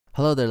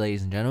Hello there,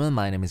 ladies and gentlemen.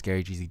 My name is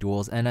Gary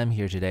gzduels, and I'm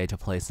here today to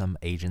play some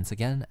agents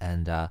again.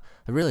 And I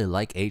really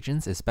like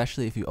agents,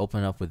 especially if you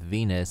open up with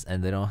Venus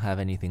and they don't have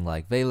anything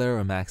like Valor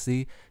or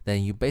Maxi.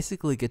 Then you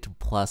basically get to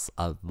plus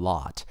a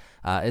lot,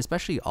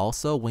 especially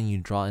also when you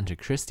draw into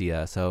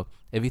Christia. So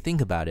if you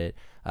think about it,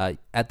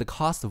 at the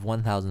cost of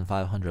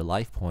 1,500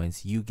 life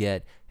points, you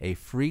get a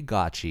free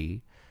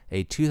Gotchi,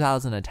 a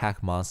 2,000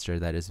 attack monster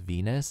that is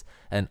Venus,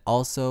 and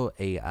also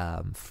a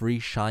free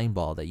shine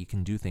ball that you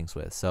can do things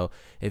with. So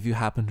if you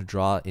happen to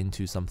draw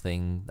into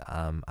something,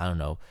 I don't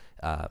know,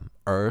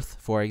 Earth,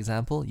 for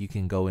example, you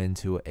can go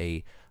into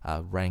a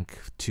rank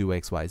 2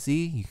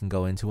 XYZ, you can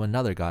go into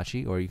another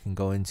Gotchi, or you can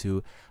go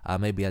into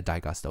maybe a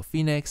Daigasto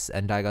Phoenix,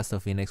 and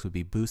Daigasto Phoenix would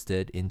be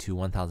boosted into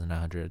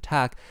 1,900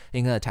 attack, and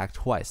you can attack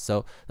twice.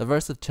 So the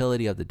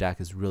versatility of the deck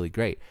is really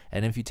great.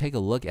 And if you take a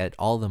look at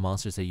all the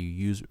monsters that you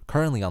use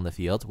currently on the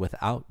field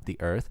without the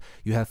Earth,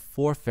 you have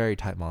 4 fairy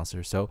type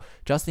monsters. So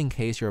just in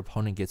case your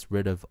opponent gets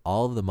rid of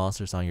all of the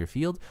monsters on your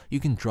field, you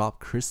can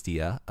drop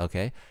Christia,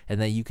 okay?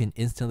 And then you can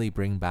instantly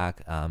bring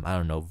back, I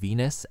don't know,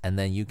 Venus, and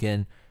then you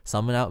can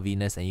summon out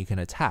Venus and you can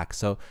attack.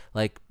 So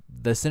like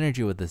the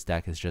synergy with this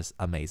deck is just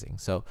amazing.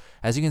 So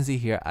as you can see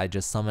here, I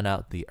just summon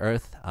out the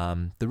Earth.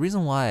 The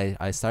reason why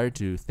I started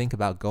to think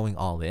about going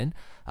all in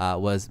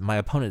was my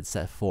opponent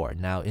set 4.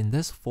 Now in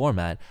this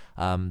format,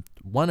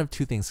 one of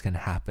two things can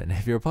happen.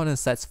 If your opponent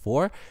sets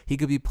 4, he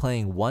could be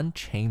playing 1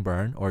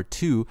 Chainburn, or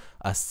 2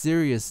 a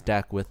serious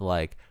deck with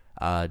like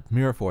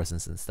Mirror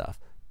Forces and stuff.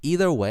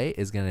 Either way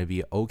is going to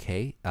be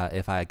okay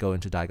if I go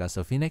into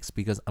Daigasto Phoenix,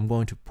 because I'm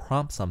going to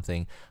prompt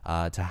something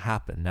to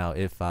happen. Now,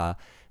 if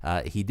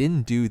he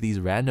didn't do these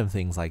random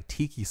things like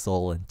Tiki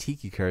Soul and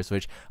Tiki Curse,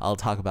 which I'll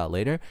talk about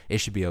later, it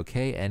should be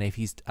okay. And if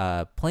he's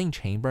playing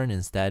Chainburn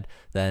instead,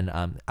 then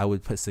I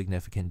would put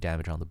significant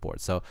damage on the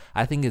board. So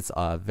I think it's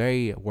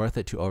very worth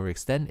it to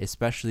overextend,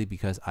 especially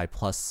because I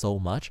plus so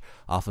much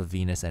off of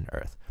Venus and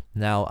Earth.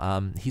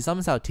 Now, he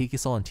summons out Tiki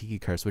Soul and Tiki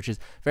Curse, which is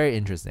very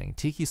interesting.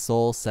 Tiki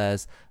Soul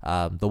says,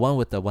 the one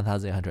with the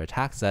 1,800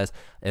 attack says,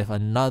 if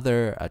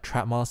another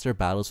trap monster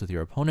battles with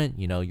your opponent,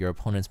 you know, your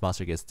opponent's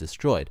monster gets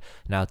destroyed.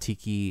 Now,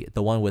 the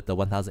one with the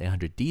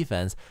 1,800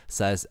 defense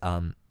says,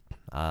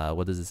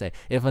 what does it say?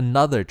 If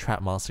another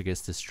trap monster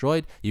gets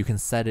destroyed, you can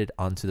set it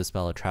onto the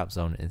spell of trap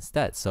zone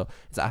instead. So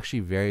it's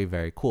actually very,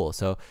 very cool.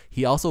 So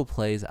he also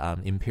plays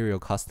Imperial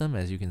Custom,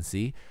 as you can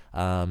see,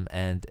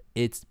 and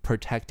it's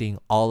protecting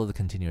all of the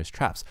continuous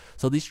traps.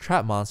 So these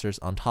trap monsters,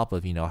 on top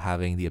of, you know,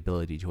 having the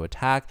ability to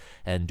attack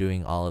and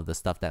doing all of the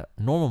stuff that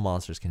normal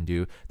monsters can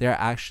do, they're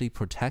actually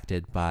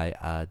protected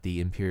by the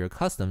Imperial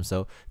Custom.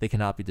 So they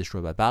cannot be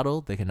destroyed by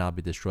battle, they cannot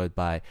be destroyed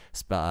by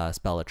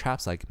spell of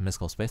traps like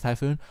Mystical Space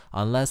Typhoon,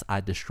 unless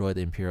I destroy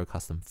the Imperial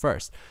Custom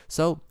first.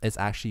 So it's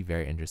actually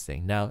very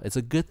interesting. Now, it's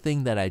a good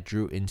thing that I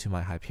drew into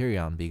my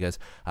Hyperion, because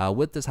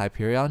with this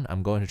Hyperion,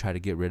 I'm going to try to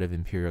get rid of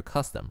Imperial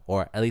Custom,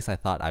 or at least I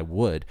thought I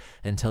would,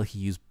 until he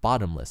used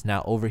Bottomless.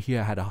 Now, over here,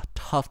 I had a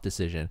tough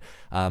decision.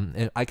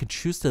 I could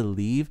choose to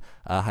leave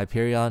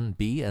Hyperion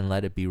be and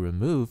let it be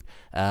removed,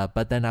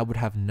 but then I would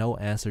have no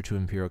answer to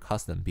Imperial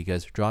Custom,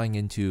 because drawing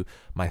into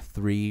my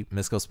 3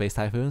 Mystical Space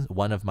Typhoons,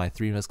 one of my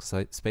 3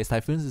 Mystical Space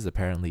Typhoons is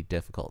apparently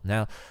difficult.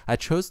 Now, I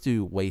chose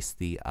to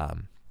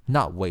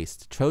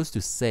chose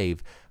to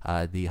save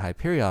the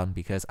Hyperion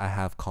because I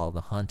have Call of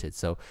the Haunted.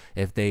 So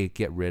if they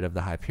get rid of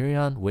the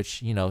Hyperion,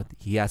 which, you know,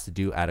 he has to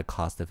do at a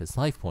cost of his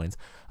life points,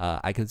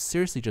 I could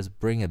seriously just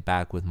bring it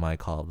back with my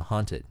Call of the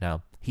Haunted.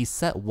 Now, he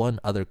set one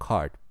other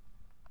card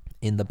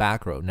in the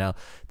back row. Now,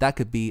 that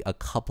could be a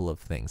couple of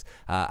things.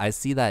 I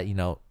see that, you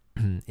know,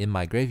 in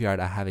my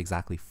graveyard, I have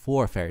exactly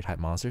 4 fairy type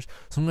monsters,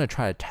 so I'm going to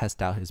try to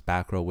test out his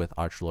back row with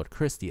Archlord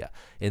Christia.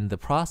 In the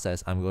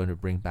process, I'm going to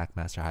bring back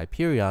Master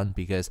Hyperion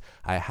because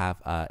I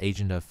have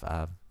Agent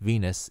of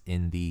Venus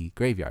in the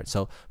graveyard.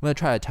 So I'm going to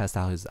try to test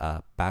out his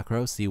back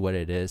row, see what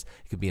it is.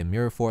 It could be a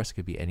Mirror Force, it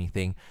could be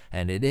anything,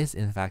 and it is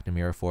in fact a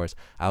Mirror Force.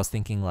 I was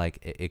thinking like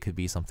it could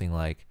be something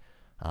like,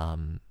 I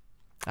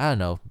don't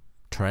know,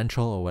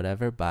 torrential or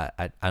whatever, but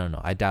I don't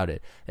know, I doubt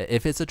it.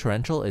 If it's a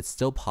torrential, it's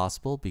still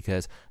possible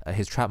because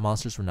his trap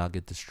monsters will not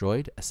get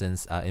destroyed,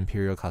 since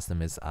Imperial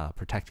Custom is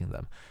protecting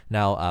them.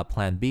 Now,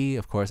 plan B,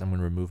 of course, I'm going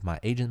to remove my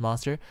agent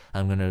monster.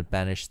 I'm going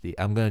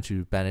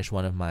to banish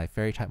one of my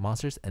fairy type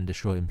monsters and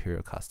destroy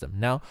Imperial Custom.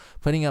 Now,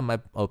 putting up my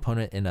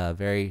opponent in a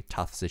very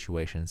tough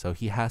situation, so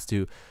he has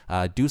to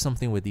do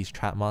something with these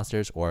trap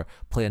monsters or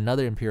play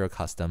another Imperial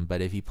Custom.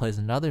 But if he plays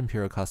another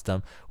Imperial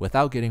Custom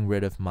without getting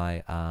rid of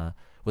my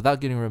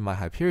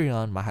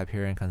Hyperion, my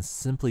Hyperion can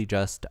simply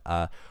just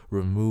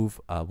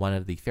remove one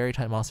of the fairy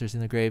type monsters in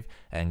the grave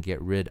and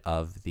get rid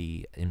of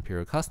the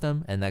Imperial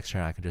Custom, and next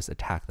turn I can just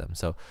attack them.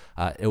 So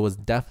it was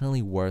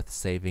definitely worth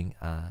saving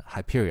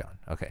Hyperion.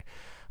 Okay.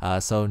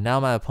 So now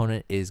my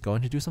opponent is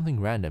going to do something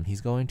random.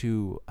 He's going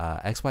to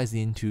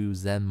XYZ into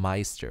Zen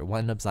Meister,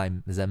 one up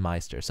Zen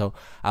Meister. So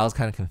I was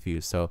kind of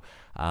confused. So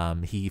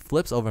he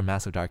flips over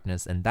Mask of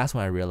Darkness, and that's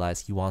when I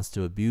realized he wants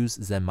to abuse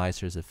Zen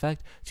Meister's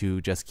effect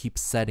to just keep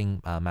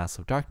setting Mask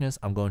of Darkness.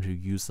 I'm going to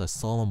use the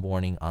Solemn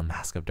Warning on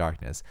Mask of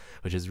Darkness,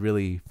 which is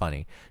really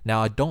funny.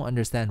 Now I don't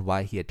understand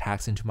why he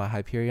attacks into my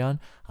Hyperion.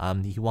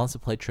 He wants to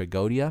play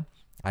Tragodia.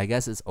 I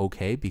guess it's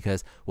okay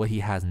because what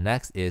he has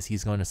next is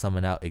he's going to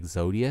summon out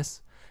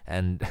Exodius.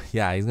 And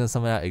yeah, he's going to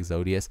summon out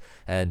Exodius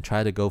and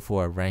try to go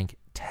for a rank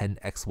 10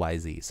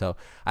 XYZ. So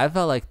I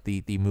felt like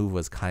the move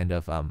was kind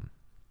of,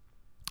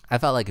 I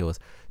felt like it was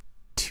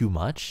too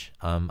much.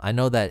 I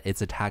know that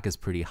its attack is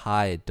pretty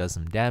high, it does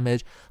some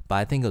damage, but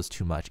I think it was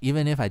too much.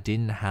 Even if I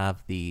didn't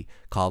have the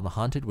Call of the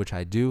Haunted, which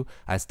I do,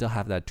 I still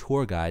have that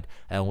tour guide,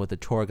 and with the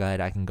tour guide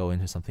I can go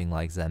into something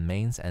like Zen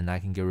Mains and I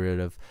can get rid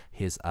of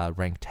his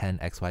rank 10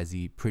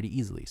 XYZ pretty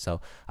easily. So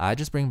I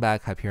just bring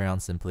back Hyperion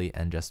simply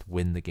and just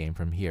win the game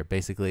from here.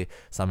 Basically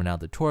summon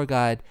out the tour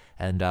guide,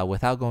 and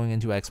without going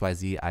into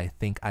XYZ, I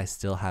think I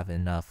still have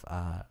enough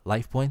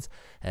life points,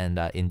 and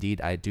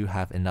indeed I do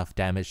have enough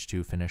damage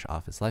to finish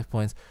off his life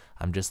points.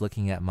 I'm just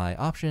looking at my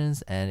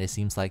options, and it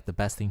seems like the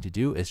best thing to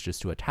do is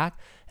just to attack,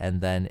 and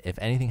then if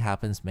anything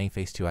happens, main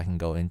phase 2, I can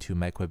go into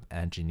Mequib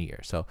Engineer.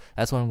 So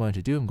that's what I'm going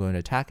to do. I'm going to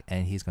attack,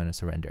 and he's going to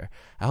surrender.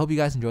 I hope you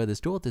guys enjoyed this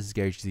duel. This is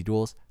Gary GZ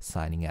Duels,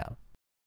 signing out.